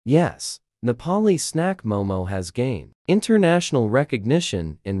Yes, Nepali snack momo has gained international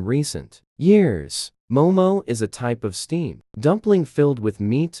recognition in recent years. Momo is a type of steamed dumpling filled with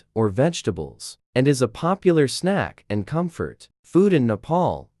meat or vegetables, and is a popular snack and comfort food in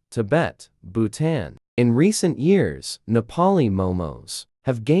Nepal, Tibet, Bhutan. In recent years, Nepali momos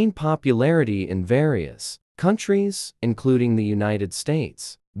have gained popularity in various countries, including the United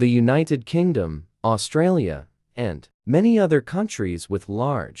States, the United Kingdom, Australia, and many other countries with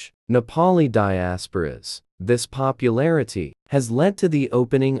large Nepali diasporas. This popularity has led to the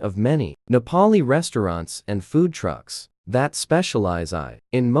opening of many Nepali restaurants and food trucks that specialize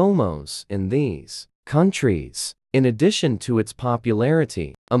in momos in these countries. In addition to its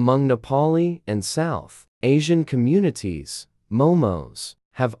popularity among Nepali and South Asian communities, momos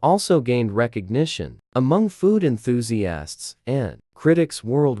have also gained recognition among food enthusiasts and critics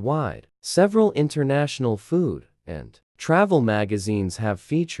worldwide. Several international food and travel magazines have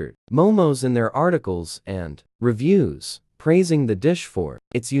featured momos in their articles and reviews, praising the dish for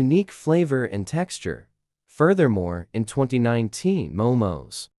its unique flavor and texture. Furthermore, in 2019,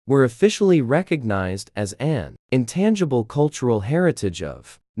 momos were officially recognized as an intangible cultural heritage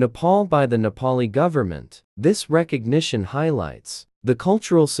of Nepal by the Nepali government. This recognition highlights the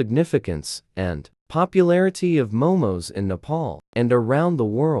cultural significance and popularity of momos in Nepal and around the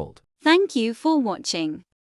world. Thank you for watching.